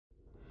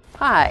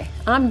Hi,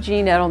 I'm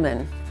Jean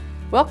Edelman.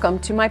 Welcome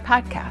to my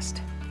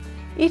podcast.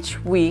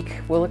 Each week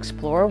we'll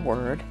explore a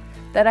word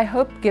that I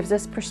hope gives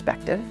us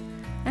perspective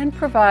and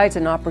provides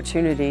an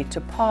opportunity to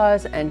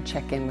pause and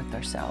check in with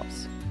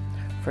ourselves.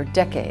 For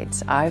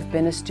decades, I've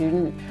been a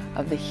student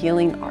of the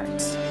healing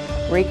arts: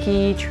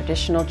 Reiki,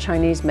 traditional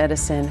Chinese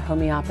medicine,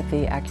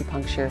 homeopathy,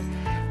 acupuncture,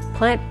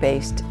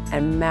 plant-based,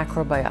 and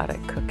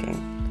macrobiotic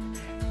cooking.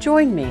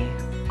 Join me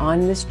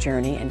on this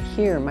journey and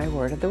hear my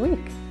word of the week.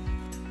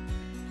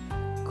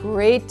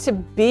 Great to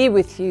be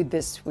with you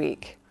this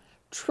week.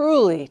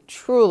 Truly,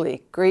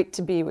 truly great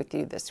to be with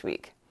you this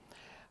week.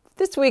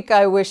 This week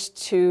I wish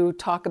to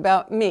talk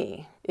about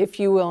me. If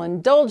you will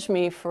indulge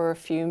me for a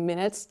few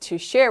minutes to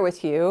share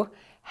with you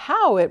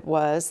how it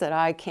was that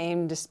I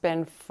came to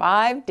spend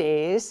 5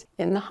 days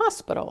in the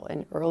hospital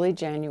in early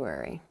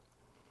January.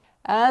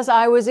 As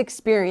I was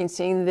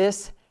experiencing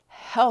this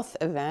health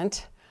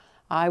event,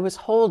 I was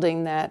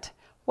holding that,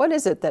 what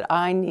is it that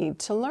I need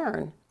to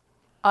learn?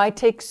 I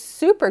take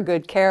super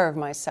good care of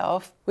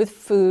myself with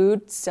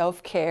food,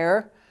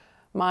 self-care,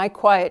 my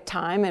quiet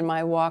time, and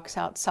my walks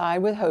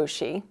outside with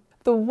Hoshi.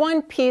 The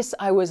one piece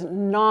I was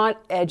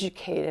not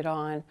educated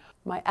on,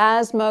 my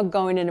asthma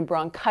going into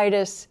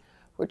bronchitis,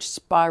 which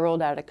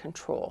spiraled out of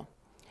control.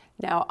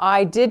 Now,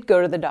 I did go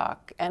to the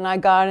doc, and I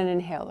got an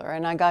inhaler,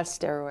 and I got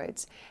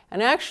steroids,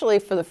 and actually,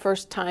 for the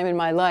first time in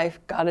my life,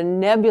 got a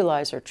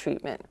nebulizer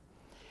treatment.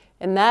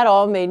 And that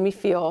all made me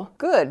feel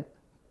good.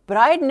 But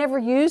I had never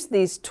used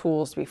these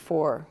tools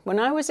before. When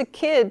I was a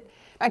kid,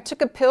 I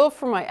took a pill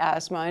for my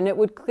asthma and it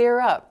would clear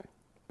up.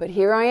 But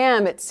here I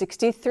am at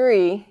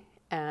 63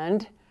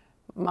 and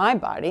my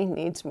body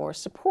needs more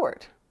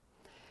support.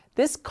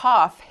 This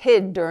cough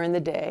hid during the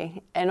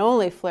day and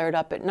only flared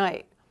up at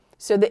night.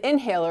 So the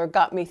inhaler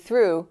got me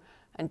through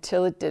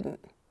until it didn't.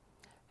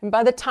 And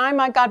by the time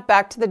I got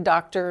back to the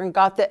doctor and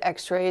got the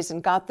x-rays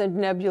and got the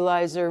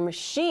nebulizer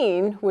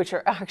machine, which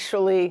are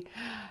actually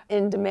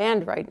in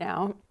demand right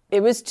now,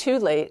 it was too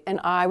late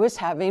and I was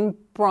having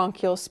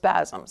bronchial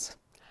spasms.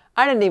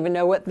 I didn't even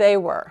know what they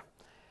were.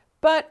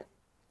 But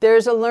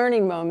there's a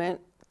learning moment.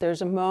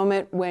 There's a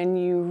moment when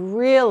you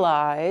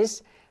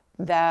realize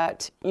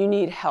that you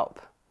need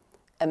help.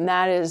 And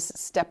that is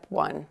step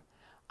one.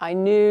 I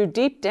knew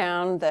deep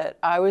down that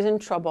I was in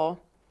trouble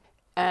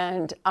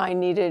and I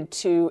needed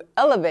to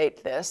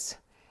elevate this.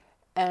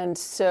 And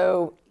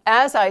so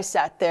as I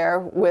sat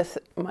there with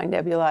my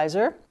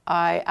nebulizer,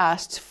 I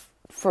asked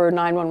for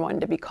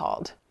 911 to be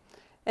called.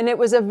 And it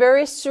was a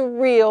very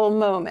surreal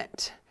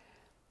moment.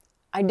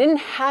 I didn't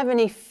have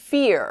any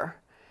fear.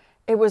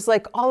 It was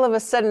like all of a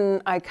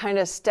sudden I kind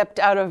of stepped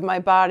out of my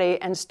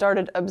body and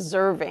started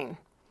observing,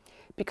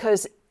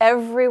 because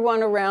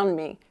everyone around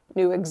me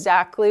knew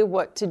exactly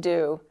what to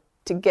do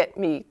to get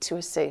me to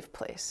a safe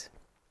place.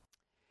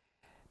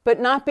 But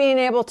not being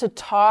able to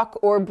talk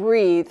or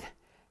breathe,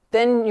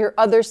 then your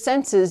other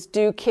senses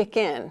do kick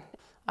in.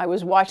 I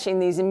was watching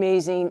these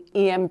amazing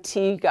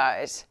EMT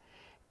guys,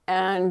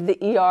 and the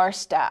ER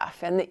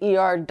staff, and the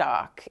ER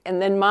doc,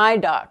 and then my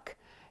doc,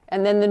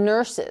 and then the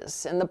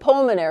nurses, and the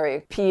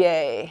pulmonary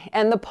PA,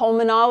 and the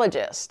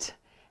pulmonologist.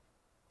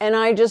 And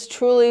I just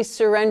truly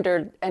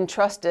surrendered and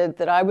trusted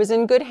that I was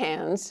in good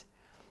hands,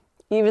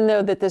 even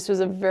though that this was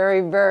a very,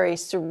 very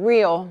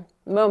surreal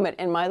moment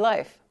in my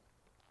life.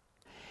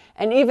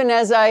 And even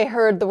as I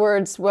heard the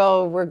words,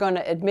 "Well, we're going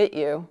to admit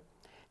you,"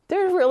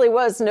 there really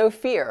was no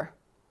fear.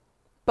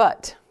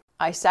 But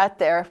I sat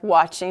there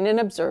watching and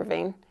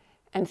observing,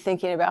 and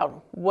thinking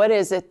about what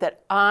is it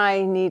that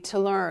I need to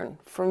learn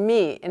for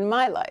me in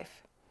my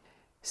life.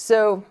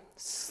 So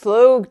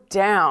slow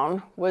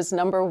down was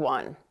number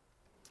one.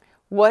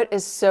 What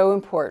is so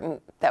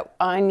important that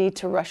I need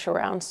to rush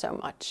around so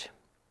much?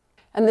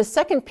 And the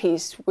second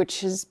piece,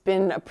 which has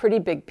been a pretty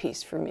big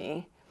piece for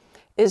me,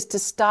 is to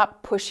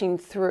stop pushing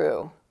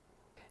through.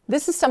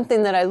 This is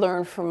something that I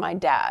learned from my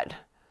dad,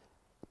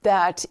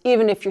 that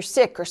even if you're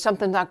sick or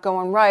something's not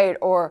going right,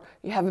 or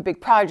you have a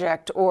big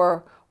project,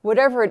 or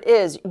whatever it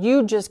is,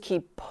 you just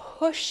keep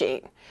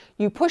pushing.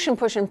 You push and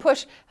push and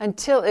push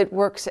until it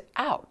works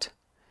out.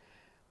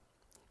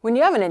 When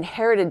you have an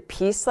inherited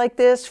piece like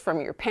this from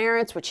your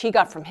parents, which he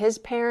got from his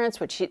parents,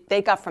 they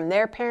got from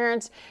their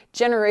parents,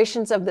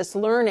 generations of this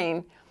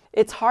learning,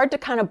 it's hard to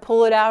kind of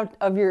pull it out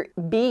of your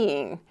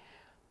being.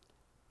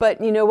 But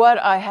you know what?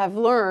 I have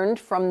learned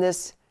from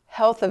this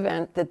health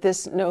event that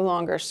this no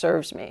longer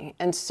serves me.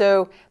 And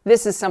so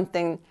this is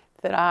something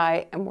that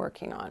I am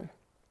working on.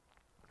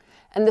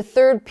 And the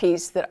third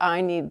piece that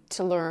I need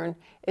to learn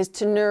is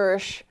to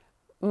nourish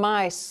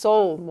my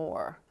soul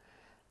more.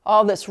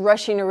 All this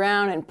rushing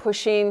around and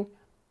pushing.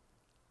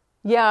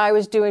 Yeah, I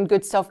was doing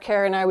good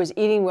self-care and I was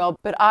eating well,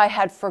 but I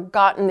had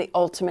forgotten the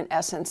ultimate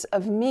essence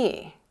of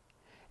me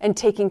and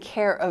taking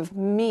care of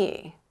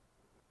me.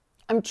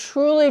 I'm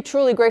truly,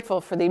 truly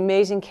grateful for the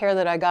amazing care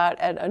that I got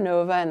at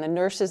Inova and the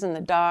nurses and the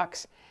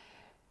docs.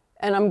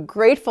 And I'm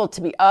grateful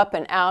to be up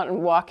and out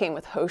and walking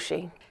with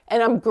Hoshi.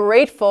 And I'm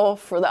grateful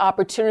for the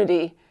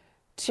opportunity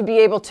to be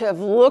able to have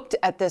looked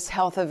at this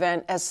health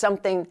event as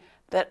something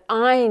that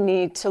I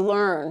need to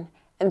learn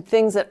and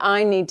things that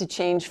I need to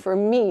change for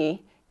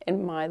me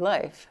in my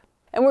life.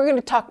 And we're going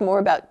to talk more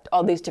about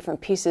all these different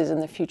pieces in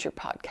the future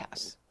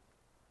podcasts.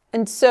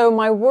 And so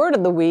my word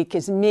of the week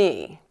is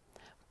me,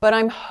 but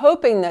I'm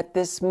hoping that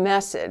this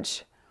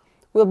message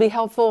will be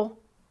helpful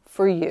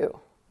for you.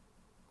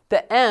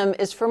 The M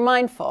is for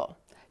mindful,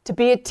 to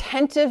be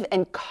attentive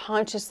and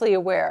consciously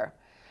aware.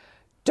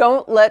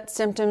 Don't let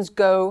symptoms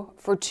go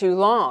for too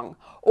long,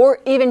 or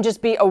even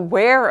just be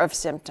aware of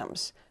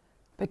symptoms.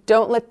 But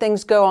don't let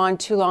things go on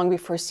too long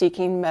before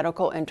seeking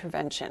medical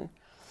intervention.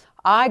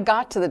 I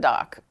got to the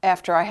doc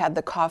after I had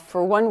the cough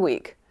for 1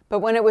 week, but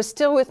when it was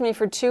still with me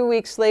for 2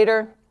 weeks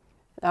later,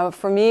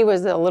 for me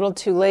was a little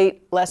too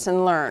late,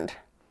 lesson learned.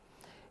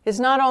 It's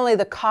not only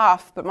the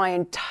cough, but my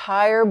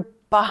entire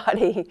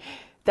body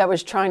that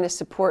was trying to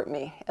support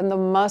me, and the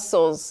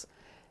muscles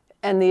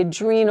and the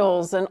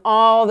adrenals and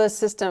all the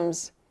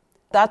systems.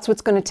 That's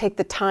what's going to take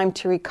the time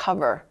to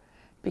recover,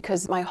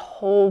 because my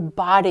whole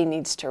body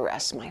needs to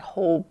rest. My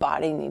whole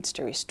body needs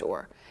to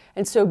restore.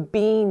 And so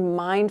being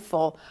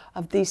mindful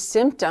of these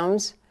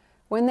symptoms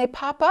when they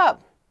pop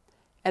up,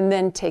 and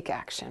then take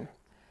action.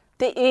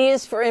 The E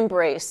is for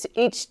embrace,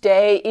 each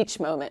day, each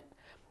moment.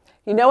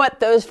 You know what?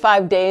 Those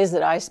 5 days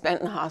that I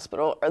spent in the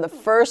hospital are the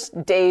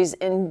first days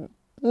in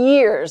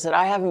years that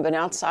I haven't been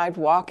outside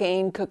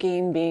walking,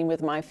 cooking, being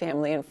with my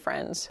family and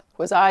friends.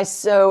 Was I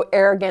so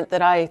arrogant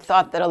that I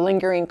thought that a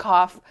lingering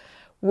cough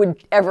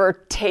would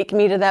ever take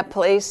me to that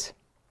place?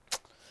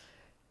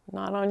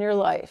 Not on your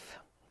life.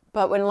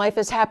 But when life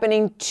is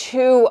happening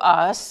to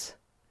us,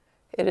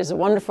 it is a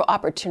wonderful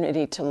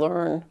opportunity to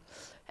learn.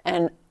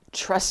 And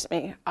trust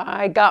me,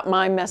 I got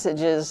my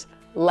messages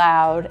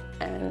loud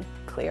and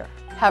clear.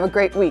 Have a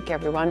great week,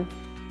 everyone.